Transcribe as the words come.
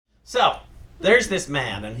So, there's this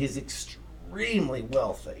man, and he's extremely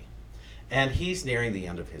wealthy. And he's nearing the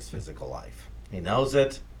end of his physical life. He knows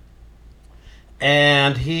it.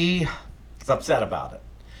 And he is upset about it.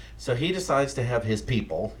 So he decides to have his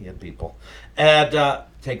people, he had people, and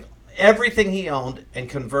take everything he owned and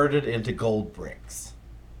convert it into gold bricks.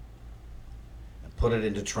 And put it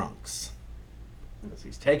into trunks. Because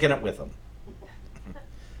he's taking it with him.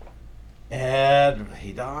 And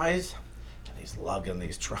he dies, and he's lugging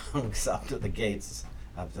these trunks up to the gates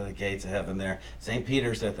of heaven there. St.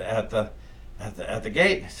 Peter's at the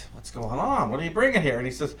gate. He says, what's going on? What are you bringing here? And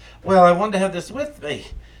he says, well, I wanted to have this with me.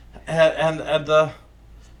 And the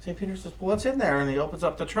St. Peter says, well, what's in there? And he opens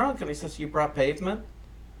up the trunk, and he says, you brought pavement?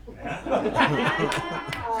 I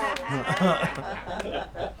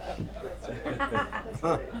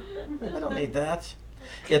don't need that.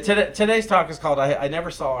 Yeah, today's talk is called I Never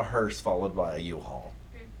Saw a Hearse Followed by a Uhaul.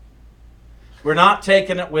 We're not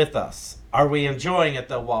taking it with us. Are we enjoying it,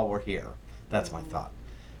 though, while we're here? That's my thought.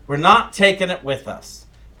 We're not taking it with us.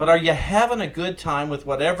 But are you having a good time with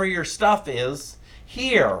whatever your stuff is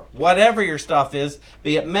here? Whatever your stuff is,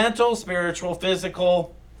 be it mental, spiritual,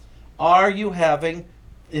 physical,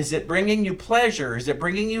 is it bringing you pleasure? Is it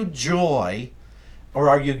bringing you joy? Or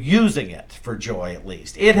are you using it for joy at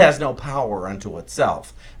least? It has no power unto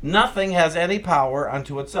itself. Nothing has any power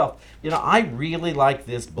unto itself. You know, I really like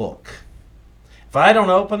this book. If I don't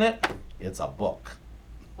open it, it's a book.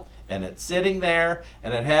 And it's sitting there,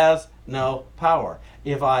 and it has no power.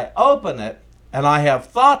 If I open it, and I have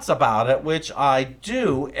thoughts about it, which I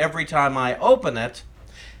do every time I open it,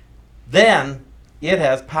 then it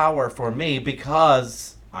has power for me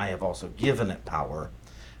because I have also given it power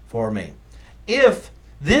for me. If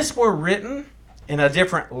this were written in a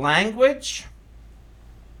different language,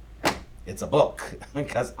 it's a book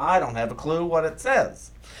because I don't have a clue what it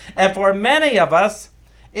says. And for many of us,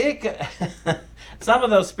 some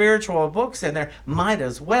of those spiritual books in there might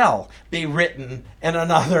as well be written in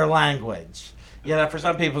another language. You know, for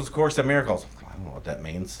some people's Course in Miracles, I don't know what that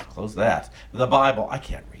means. Close that. The Bible, I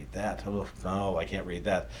can't read that. Oh, no, I can't read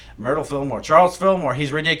that. Myrtle Fillmore, Charles Fillmore,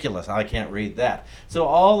 he's ridiculous. I can't read that. So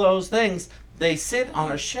all those things, they sit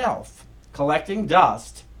on a shelf collecting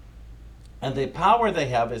dust, and the power they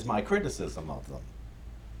have is my criticism of them.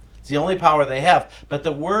 It's the only power they have. But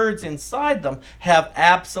the words inside them have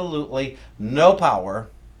absolutely no power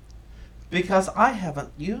because I haven't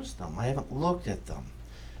used them. I haven't looked at them.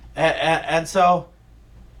 And so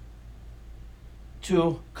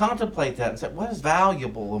to contemplate that and say, what is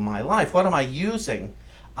valuable in my life? What am I using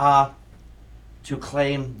to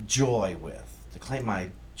claim joy with? To claim my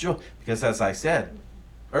joy. Because as I said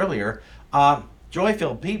earlier,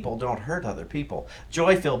 joy-filled people don't hurt other people.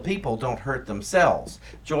 Joy-filled people don't hurt themselves.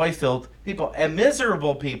 Joy-filled people and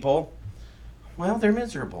miserable people, well, they're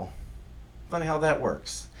miserable. Funny how that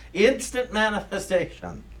works. Instant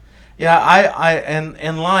manifestation. Yeah,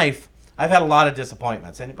 in life, I've had a lot of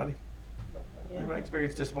disappointments. Anybody? Yeah. Anybody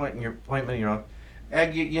experienced appointment in your own?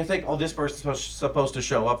 And you think, oh, this person's supposed to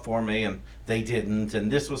show up for me, and they didn't, and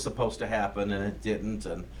this was supposed to happen, and it didn't,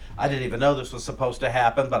 and I didn't even know this was supposed to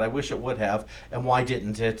happen, but I wish it would have, and why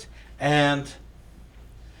didn't it? And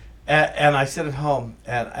I sit at home,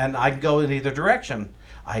 and I can go in either direction.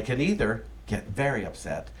 I can either get very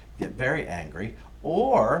upset, get very angry,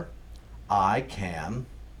 or I can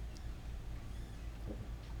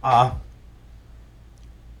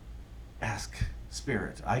ask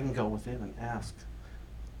Spirit. I can go within and ask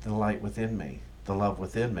the light within me, the love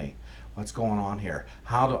within me. What's going on here?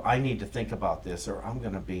 How do I need to think about this, or I'm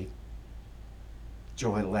going to be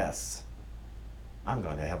joyless. I'm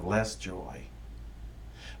going to have less joy.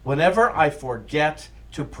 Whenever I forget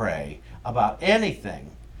to pray about anything,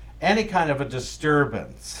 any kind of a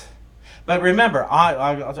disturbance, but remember,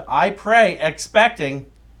 I pray expecting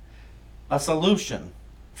a solution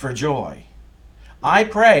for joy. I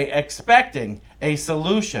pray expecting a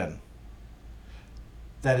solution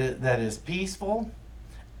that is peaceful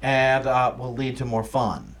and will lead to more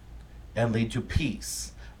fun and lead to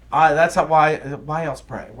peace. That's why else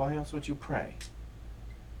pray? Why else would you pray?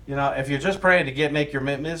 You know, if you're just praying to make your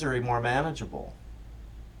misery more manageable,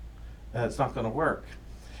 it's not going to work.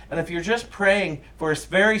 And if you're just praying for a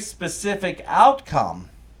very specific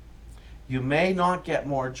outcome, you may not get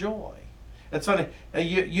more joy. It's funny,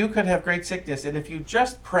 you could have great sickness, and if you're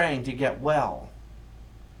just praying to get well,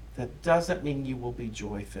 that doesn't mean you will be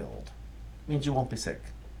joy-filled. It means you won't be sick.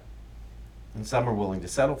 And some are willing to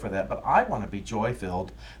settle for that, but I want to be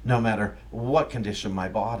joy-filled no matter what condition my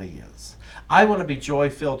body is. I want to be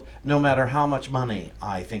joy-filled no matter how much money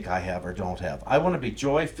I think I have or don't have. I want to be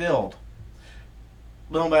joy-filled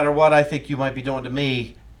no matter what I think you might be doing to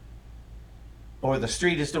me or the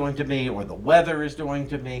street is doing to me, or the weather is doing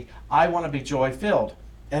to me. I want to be joy-filled.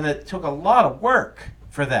 And it took a lot of work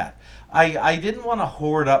for that. I didn't want to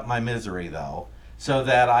hoard up my misery, though, so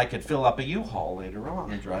that I could fill up a U-Haul later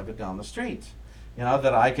on and drive it down the street. You know,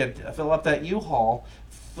 that I could fill up that U-Haul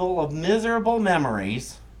full of miserable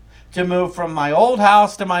memories to move from my old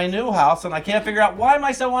house to my new house, and I can't figure out why am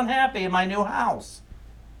I so unhappy in my new house.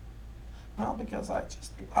 Well, because I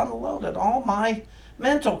just unloaded all my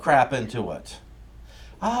mental crap into it.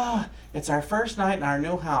 It's our first night in our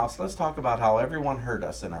new house. Let's talk about how everyone hurt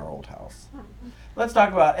us in our old house. Let's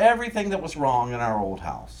talk about everything that was wrong in our old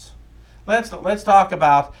house. Let's talk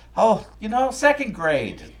about, second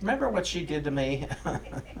grade. Remember what she did to me?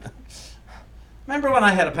 Remember when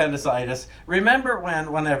I had appendicitis? Remember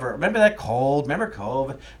remember that cold? Remember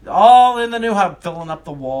COVID? All in the new house, filling up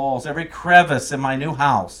the walls, every crevice in my new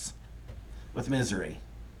house with misery.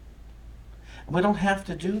 We don't have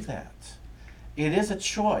to do that. It is a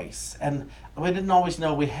choice, and we didn't always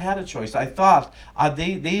know we had a choice. I thought,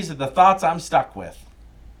 these are the thoughts I'm stuck with.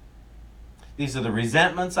 These are the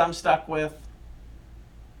resentments I'm stuck with.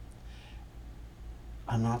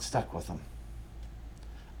 I'm not stuck with them.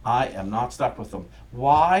 I am not stuck with them.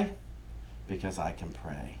 Why? Because I can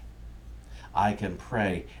pray. I can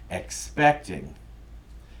pray expecting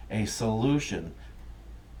a solution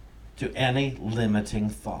to any limiting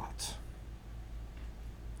thought.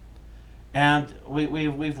 And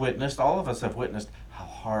we've witnessed, all of us have witnessed how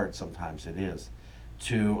hard sometimes it is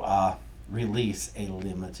to release a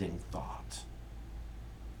limiting thought.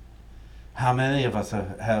 How many of us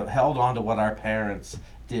have held on to what our parents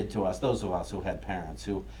did to us, those of us who had parents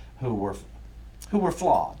who were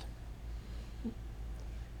flawed.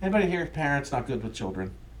 Anybody here, parents not good with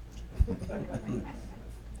children?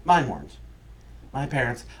 Mine weren't. My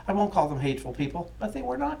parents, I won't call them hateful people, but they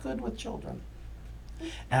were not good with children.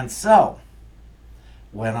 And so,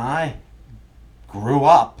 when I grew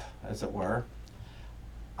up, as it were,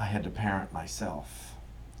 I had to parent myself.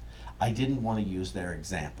 I didn't want to use their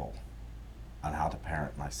example on how to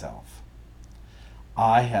parent myself.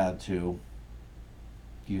 I had to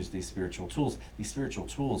use these spiritual tools. These spiritual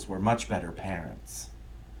tools were much better parents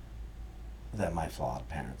than my flawed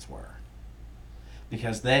parents were.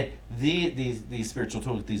 Because these spiritual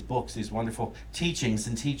tools, these books, these wonderful teachings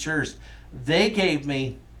and teachers, they gave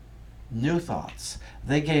me new thoughts.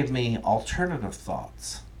 They gave me alternative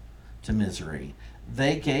thoughts to misery.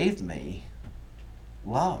 They gave me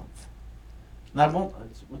love. Now,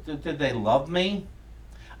 did they love me?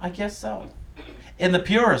 I guess so. In the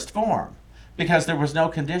purest form, because there was no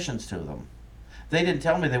conditions to them. They didn't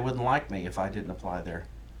tell me they wouldn't like me if I didn't apply their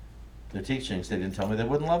teachings. They didn't tell me they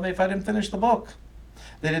wouldn't love me if I didn't finish the book.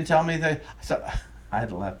 They didn't tell me I had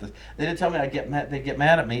to laugh this. They didn't tell me they'd get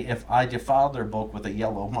mad at me if I defiled their book with a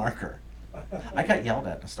yellow marker. I got yelled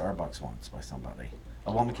at in a Starbucks once by somebody.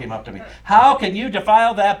 A woman came up to me, "How can you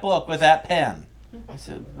defile that book with that pen?" I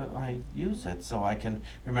said, "But I use it so I can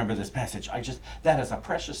remember this passage. That is a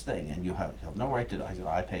precious thing, and you have no right to." I said,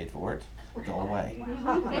 "I paid for it. Go away."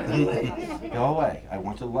 Go away. I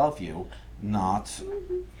want to love you, not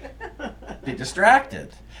be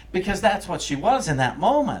distracted. Because that's what she was in that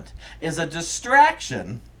moment, is a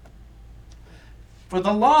distraction for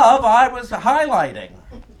the love I was highlighting.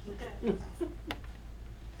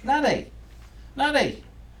 Nutty.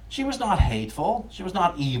 She was not hateful. She was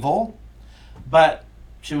not evil. But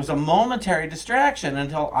she was a momentary distraction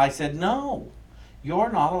until I said, "No, you're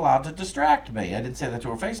not allowed to distract me." I didn't say that to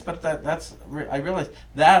her face, but I realized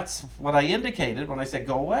that's what I indicated when I said,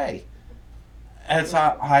 "Go away." And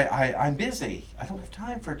so I'm busy. I don't have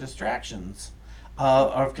time for distractions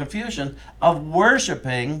of confusion, of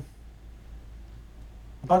worshiping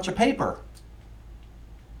a bunch of paper.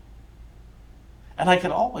 And I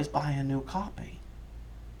could always buy a new copy.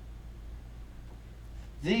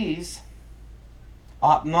 These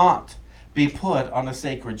ought not be put on a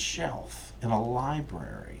sacred shelf in a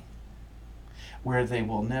library where they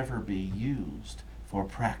will never be used for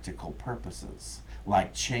practical purposes,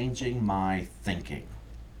 like changing my thinking.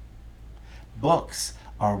 Books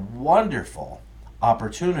are wonderful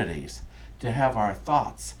opportunities to have our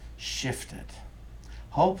thoughts shifted,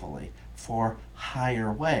 hopefully for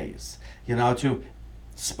higher ways, to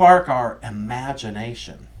spark our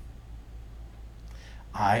imagination.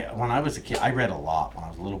 When I was a kid, I read a lot when I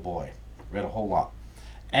was a little boy. Read a whole lot.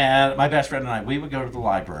 And my best friend and I, we would go to the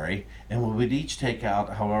library, and we would each take out,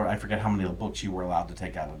 however, I forget how many books you were allowed to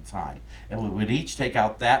take out at a time. And we would each take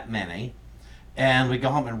out that many, and we'd go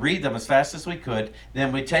home and read them as fast as we could.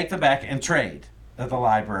 Then we'd take them back and trade at the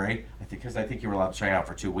library, because I think you were allowed to trade out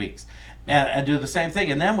for 2 weeks, and do the same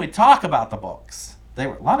thing. And then we'd talk about the books They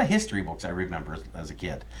were a lot of history books I remember as a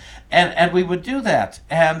kid. And we would do that,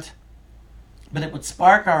 but it would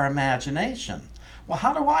spark our imagination. Well,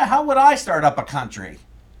 how would I start up a country?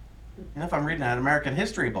 If I'm reading an American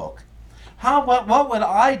history book, what would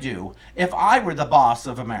I do if I were the boss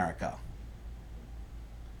of America?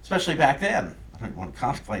 Especially back then. I don't want to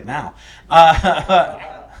contemplate now.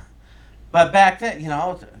 But back then,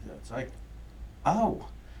 it's like, oh,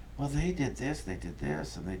 well, they did this, and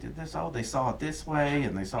they did this. Oh, they saw it this way,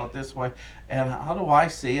 and they saw it this way. And how do I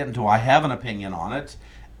see it, and do I have an opinion on it?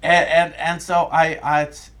 And so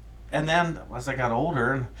and then as I got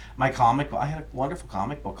older, I had a wonderful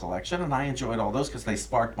comic book collection, and I enjoyed all those because they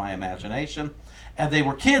sparked my imagination. And they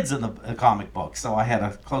were kids in the comic books, so I had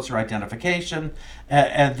a closer identification.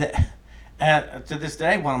 And to this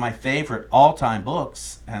day, one of my favorite all-time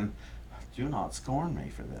books, and do not scorn me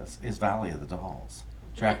for this, is Valley of the Dolls.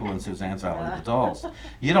 Dracula and Suzanne's Valley of the Dolls.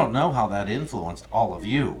 You don't know how that influenced all of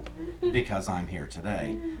you because I'm here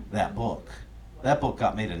today. That book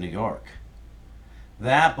got me to New York.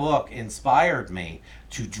 That book inspired me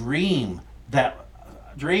to dreams that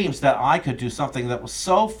I could do something that was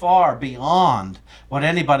so far beyond what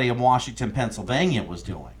anybody in Washington, Pennsylvania was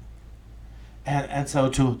doing. And so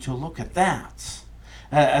to look at that.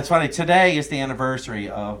 It's funny, today is the anniversary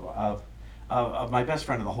of my best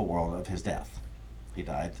friend in the whole world, of his death. He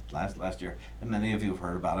died last year, and many of you have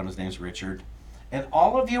heard about him. His name's Richard. And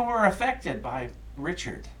all of you were affected by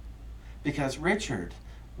Richard, because Richard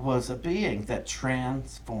was a being that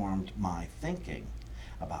transformed my thinking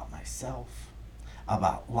about myself,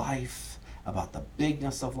 about life, about the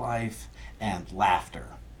bigness of life, and laughter.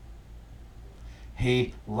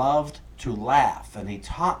 He loved to laugh, and he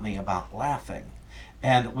taught me about laughing.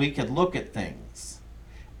 And we could look at things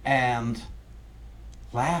and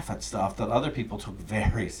laugh at stuff that other people took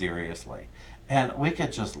very seriously. And we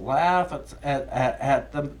could just laugh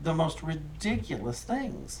at the most ridiculous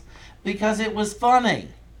things because it was funny.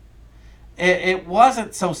 It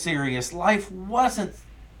wasn't so serious. Life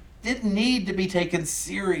didn't need to be taken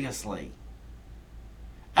seriously.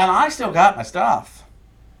 And I still got my stuff,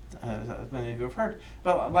 as many of you have heard.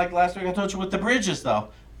 But like last week I told you with the bridges, though.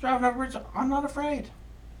 Driving over bridges, I'm not afraid.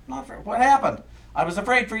 What happened? I was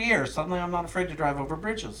afraid for years. Suddenly I'm not afraid to drive over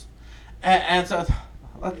bridges. And so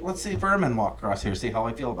let's see Vermin walk across here, see how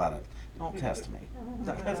I feel about it. Don't test me.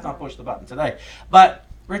 Let's not push the button today. But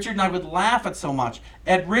Richard and I would laugh at so much.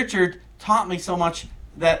 And Richard taught me so much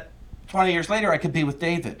that 20 years later I could be with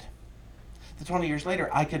David. 20 years later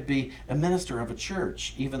I could be a minister of a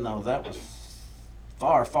church, even though that was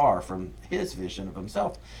far, far from his vision of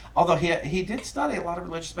himself. Although he did study a lot of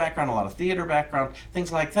religious background, a lot of theater background,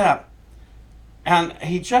 things like that. And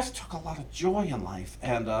he just took a lot of joy in life.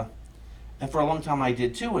 And for a long time I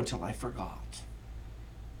did too, until I forgot.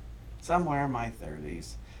 Somewhere in my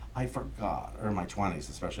 30s, I forgot, or my 20s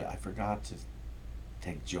especially, I forgot to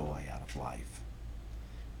take joy out of life.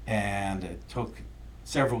 And it took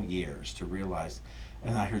several years to realize,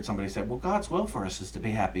 and I heard somebody say, well, God's will for us is to be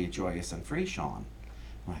happy, joyous, and free, Shawn.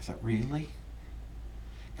 And I thought, really?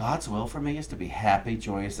 God's will for me is to be happy,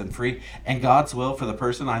 joyous, and free? And God's will for the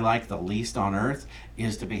person I like the least on earth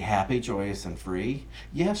is to be happy, joyous, and free?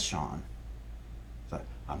 Yes, Shawn. So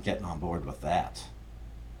I'm getting on board with that.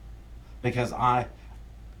 Because I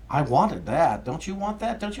wanted that. Don't you want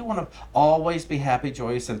that? Don't you want to always be happy,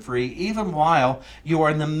 joyous, and free, even while you are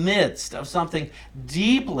in the midst of something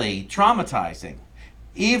deeply traumatizing,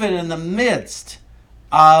 even in the midst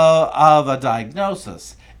of a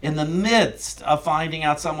diagnosis, in the midst of finding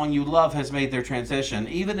out someone you love has made their transition,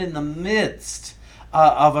 even in the midst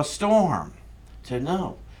of a storm, to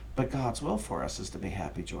know, but God's will for us is to be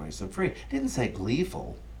happy, joyous, and free. It didn't say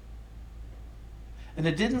gleeful, and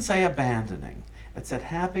it didn't say abandoning. It said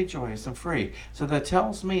happy, joyous, and free. So that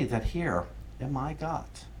tells me that here in my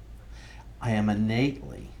gut, I am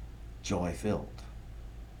innately joy-filled.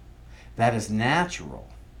 That is natural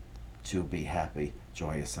to be happy,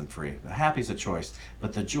 joyous, and free. Happy is a choice,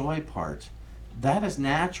 but the joy part, that is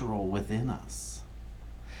natural within us.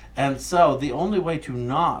 And so the only way to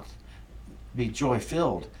not be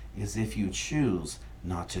joy-filled is if you choose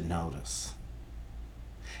not to notice.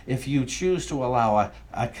 If you choose to allow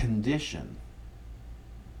a condition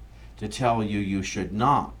to tell you should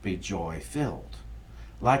not be joy-filled.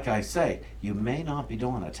 Like I say, you may not be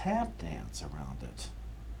doing a tap dance around it,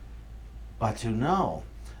 but to know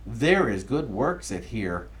there is good works at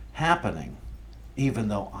here happening, even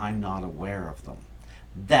though I'm not aware of them.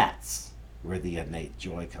 That's where the innate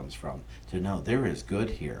joy comes from, to know there is good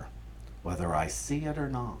here, whether I see it or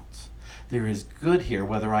not. There is good here,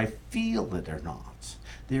 whether I feel it or not.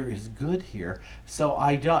 There is good here, so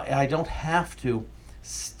I don't have to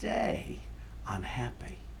stay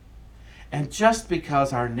unhappy. And just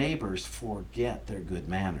because our neighbors forget their good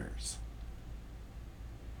manners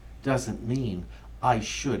doesn't mean I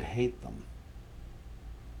should hate them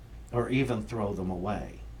or even throw them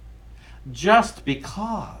away. Just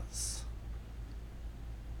because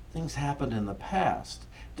things happened in the past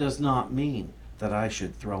does not mean that I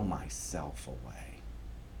should throw myself away.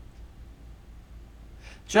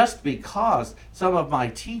 Just because some of my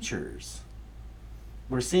teachers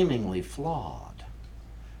were seemingly flawed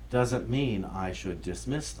doesn't mean I should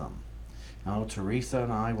dismiss them. Now, Teresa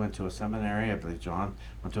and I went to a seminary, I believe John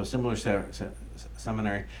went to a similar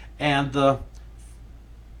seminary, and the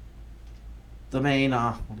main,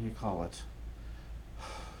 what do you call it?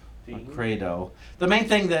 Credo. The main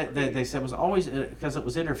thing that they said was always, because it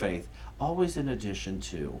was interfaith, always in addition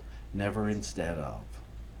to, never instead of.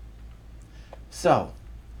 So,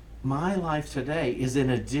 my life today is in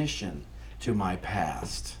addition to my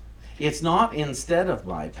past. It's not instead of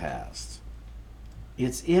my past.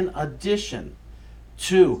 It's in addition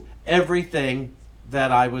to everything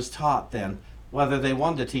that I was taught then, whether they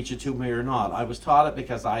wanted to teach it to me or not. I was taught it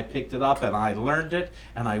because I picked it up and I learned it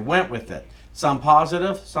and I went with it. Some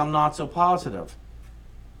positive, some not so positive.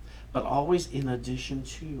 But always in addition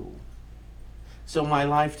to. So my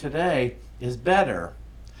life today is better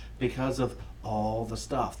because of all the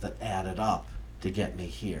stuff that added up to get me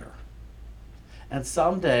here. And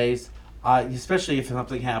some days, especially if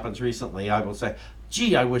something happens recently, I will say,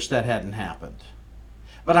 gee, I wish that hadn't happened.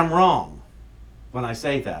 But I'm wrong when I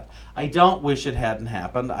say that. I don't wish it hadn't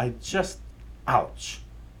happened. I just, ouch.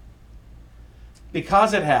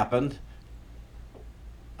 Because it happened,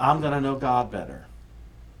 I'm going to know God better.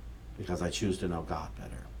 Because I choose to know God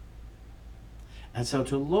better. And so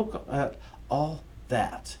to look at all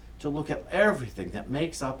that, to look at everything that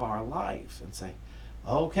makes up our life and say,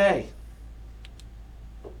 okay,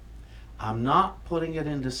 I'm not putting it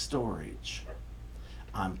into storage.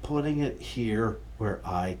 I'm putting it here where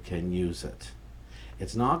I can use it.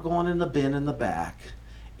 It's not going in the bin in the back.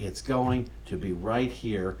 It's going to be right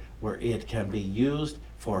here where it can be used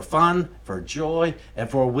for fun, for joy, and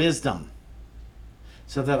for wisdom.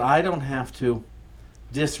 So that I don't have to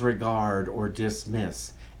disregard or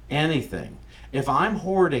dismiss anything. If I'm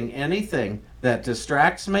hoarding anything that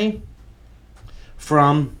distracts me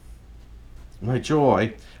from my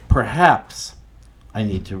joy, perhaps I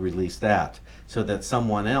need to release that so that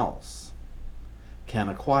someone else can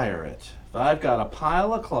acquire it. If I've got a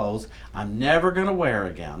pile of clothes I'm never going to wear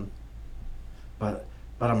again, but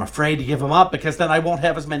I'm afraid to give them up because then I won't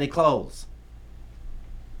have as many clothes.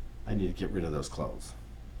 I need to get rid of those clothes.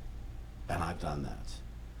 And I've done that.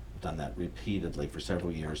 I've done that repeatedly for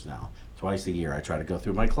several years now. Twice a year I try to go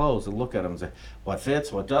through my clothes and look at them and say, what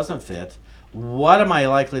fits, what doesn't fit, what am I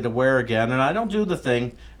likely to wear again? And I don't do the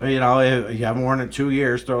thing, you haven't worn it in 2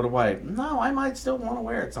 years, throw it away. No, I might still want to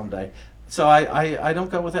wear it someday. So I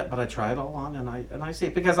don't go with that, but I try it all on and I see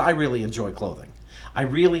it because I really enjoy clothing. I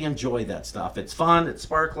really enjoy that stuff. It's fun, it's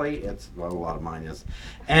sparkly, it's, well, a lot of mine is.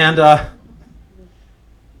 And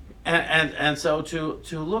so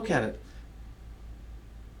to look at it,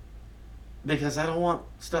 because I don't want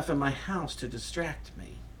stuff in my house to distract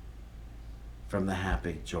me from the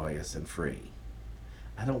happy, joyous, and free.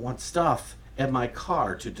 I don't want stuff in my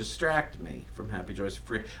car to distract me from happy, joyous, and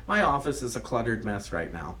free. My office is a cluttered mess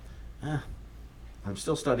right now. I'm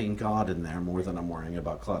still studying God in there more than I'm worrying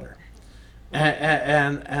about clutter.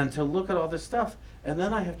 And to look at all this stuff, and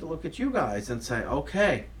then I have to look at you guys and say,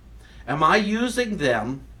 okay, am I using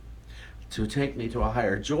them to take me to a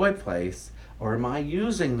higher joy place, or am I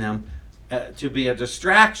using them to be a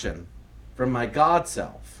distraction from my God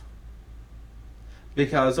self?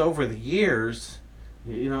 Because over the years,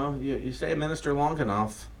 you stay a minister long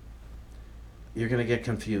enough, you're going to get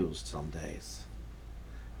confused some days,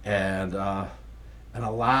 and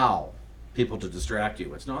allow people to distract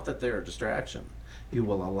you. It's not that they're a distraction. You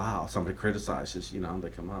will allow somebody criticizes. They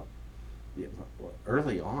come up.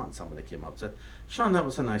 Early on, somebody came up and said, "Shawn, that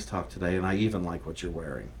was a nice talk today, and I even like what you're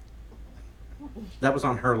wearing." That was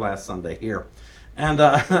on her last Sunday here. And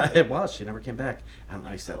it was. She never came back. And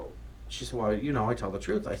I said, she said, well, I tell the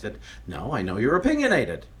truth. I said, no, I know you're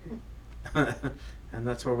opinionated. And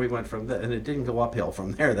that's where we went from there. And it didn't go uphill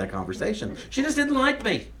from there, that conversation. She just didn't like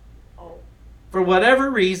me. For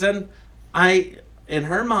whatever reason, in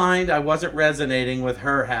her mind, I wasn't resonating with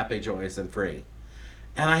her happy, joyous, and free.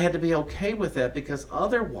 And I had to be okay with that because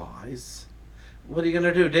otherwise, what are you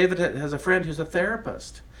going to do? David has a friend who's a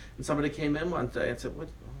therapist. And somebody came in one day and said,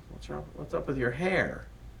 what's wrong? What's up with your hair?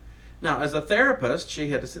 Now, as a therapist, she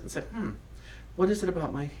had to sit and say, what is it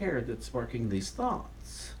about my hair that's sparking these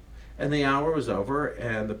thoughts? And the hour was over,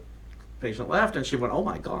 and the patient left, and she went, "Oh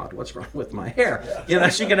my God, what's wrong with my hair?"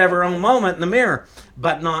 She could have her own moment in the mirror,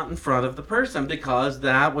 but not in front of the person, because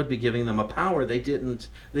that would be giving them a power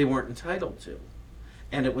they weren't entitled to.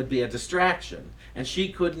 And it would be a distraction. And she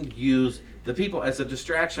couldn't use the people as a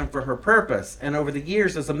distraction for her purpose. And over the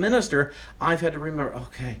years as a minister, I've had to remember,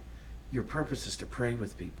 okay, your purpose is to pray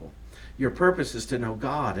with people. Your purpose is to know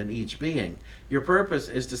God in each being. Your purpose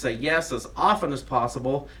is to say yes as often as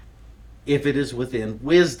possible if it is within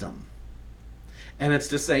wisdom. And it's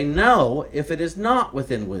to say no if it is not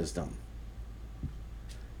within wisdom.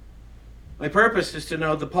 My purpose is to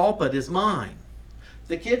know the pulpit is mine.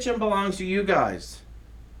 The kitchen belongs to you guys.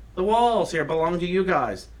 The walls here belong to you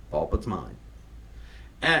guys. Pulpit's mine.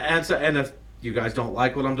 And if you guys don't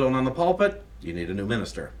like what I'm doing on the pulpit, you need a new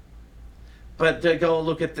minister. But to go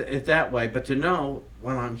look at it that way, but to know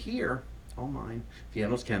when I'm here, all mine,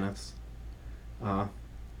 piano's Kenneth's, and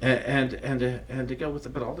to go with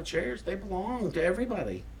it. But all the chairs, they belong to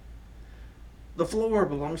everybody. The floor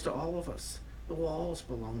belongs to all of us. The walls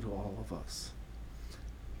belong to all of us.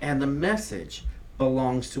 And the message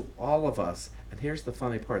belongs to all of us. And here's the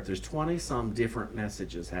funny part. There's 20-some different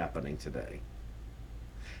messages happening today.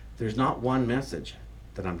 There's not one message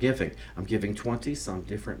that I'm giving. I'm giving 20-some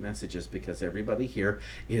different messages because everybody here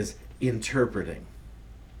is interpreting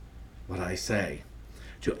what I say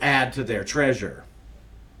to add to their treasure.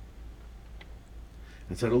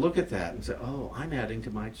 And so to look at that and say, oh, I'm adding to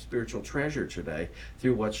my spiritual treasure today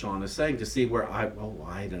through what Shawn is saying, to see where I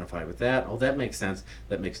identify with that. Oh, that makes sense.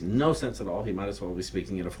 That makes no sense at all. He might as well be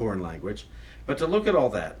speaking in a foreign language. But to look at all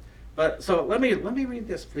that. But so let me read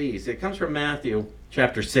this, please. It comes from Matthew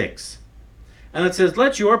chapter 6. And it says,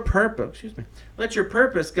 let your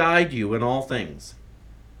purpose guide you in all things.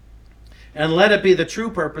 And let it be the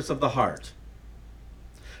true purpose of the heart.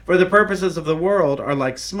 For the purposes of the world are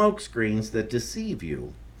like smoke screens that deceive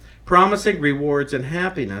you, promising rewards and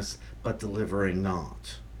happiness, but delivering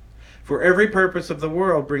not. For every purpose of the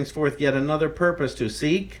world brings forth yet another purpose to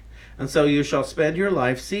seek, and so you shall spend your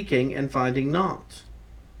life seeking and finding not.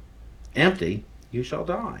 Empty, you shall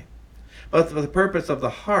die. But the purpose of the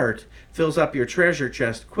heart fills up your treasure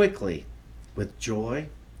chest quickly with joy,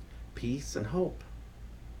 peace, and hope.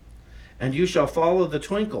 And you shall follow the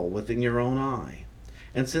twinkle within your own eye.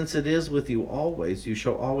 And since it is with you always, you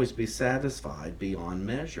shall always be satisfied beyond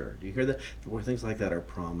measure. Do you hear that? Things like that are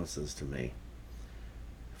promises to me.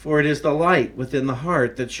 For it is the light within the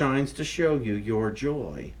heart that shines to show you your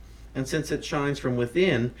joy. And since it shines from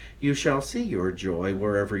within, you shall see your joy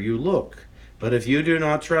wherever you look. But if you do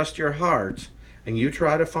not trust your heart, and you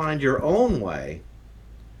try to find your own way,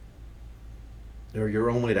 or your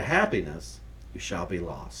own way to happiness, you shall be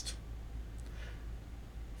lost.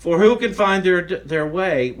 For who can find their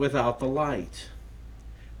way without the light?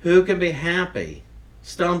 Who can be happy,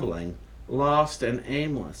 stumbling, lost, and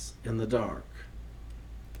aimless in the dark?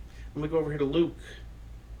 Let me go over here to Luke.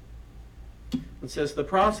 It says, the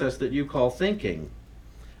process that you call thinking,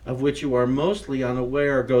 of which you are mostly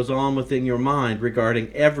unaware, goes on within your mind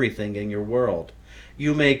regarding everything in your world.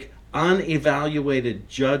 You make unevaluated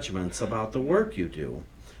judgments about the work you do,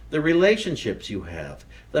 the relationships you have,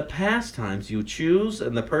 the pastimes you choose,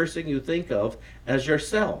 and the person you think of as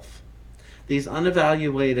yourself. These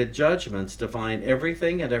unevaluated judgments define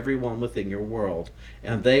everything and everyone within your world,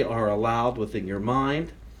 and they are allowed within your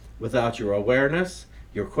mind without your awareness,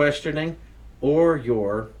 your questioning, or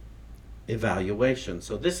your evaluation.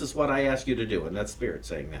 So this is what I ask you to do, and that's Spirit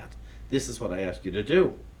saying that. This is what I ask you to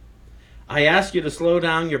do. I ask you to slow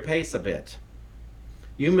down your pace a bit.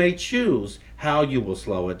 You may choose how you will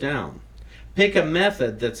slow it down. Pick a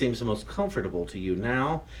method that seems most comfortable to you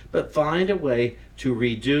now, but find a way to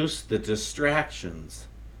reduce the distractions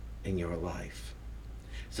in your life.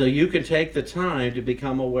 So you can take the time to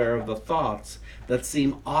become aware of the thoughts that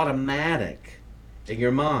seem automatic in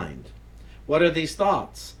your mind. What are these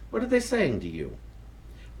thoughts? What are they saying to you?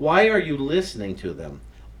 Why are you listening to them?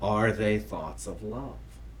 Are they thoughts of love?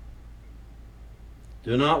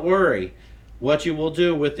 Do not worry what you will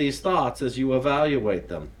do with these thoughts as you evaluate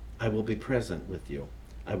them. I will be present with you.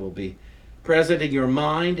 I will be present in your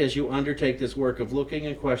mind as you undertake this work of looking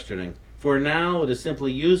and questioning. For now, it is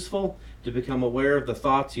simply useful to become aware of the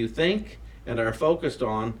thoughts you think and are focused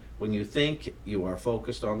on when you think you are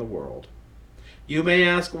focused on the world. You may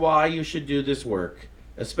ask why you should do this work,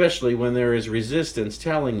 especially when there is resistance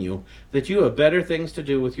telling you that you have better things to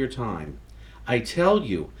do with your time. I tell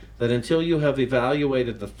you that until you have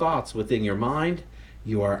evaluated the thoughts within your mind,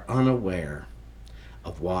 you are unaware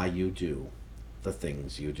of why you do the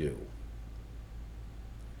things you do.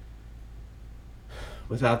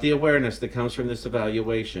 Without the awareness that comes from this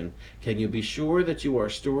evaluation, can you be sure that you are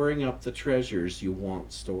storing up the treasures you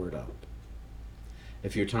want stored up?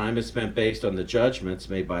 If your time is spent based on the judgments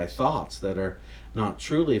made by thoughts that are not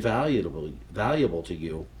truly valuable to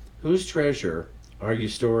you, whose treasure are you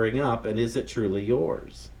storing up, and is it truly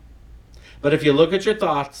yours? But if you look at your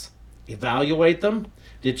thoughts, evaluate them,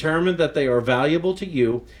 determine that they are valuable to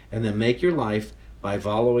you, and then make your life by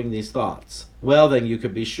following these thoughts, well, then you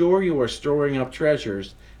can be sure you are storing up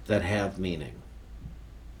treasures that have meaning.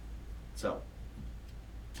 So,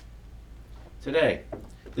 today,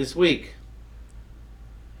 this week,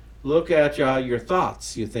 look at your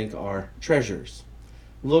thoughts you think are treasures.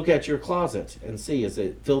 Look at your closet and see, is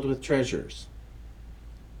it filled with treasures?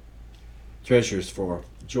 Treasures for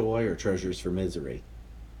joy or treasures for misery?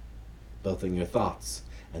 Both in your thoughts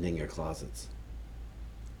and in your closets.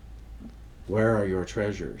 Where are your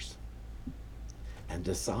treasures? And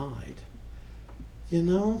decide,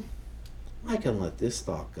 I can let this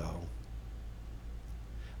thought go.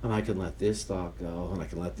 And I can let this thought go. And I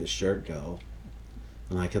can let this shirt go.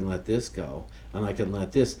 And I can let this go. And I can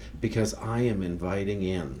let this, because I am inviting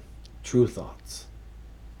in true thoughts.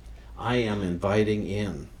 I am inviting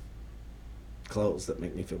in clothes that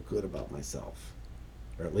make me feel good about myself.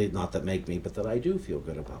 Or at least not that make me, but that I do feel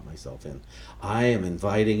good about myself in. I am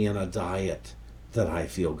inviting in a diet that I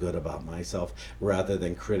feel good about myself rather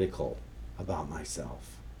than critical about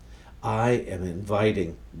myself. I am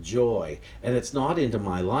inviting joy, and it's not into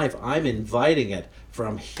my life. I'm inviting it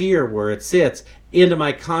from here where it sits into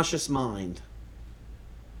my conscious mind.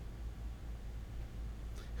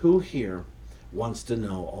 Who here wants to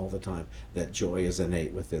know all the time that joy is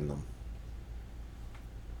innate within them?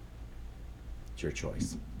 It's your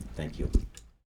choice. Thank you.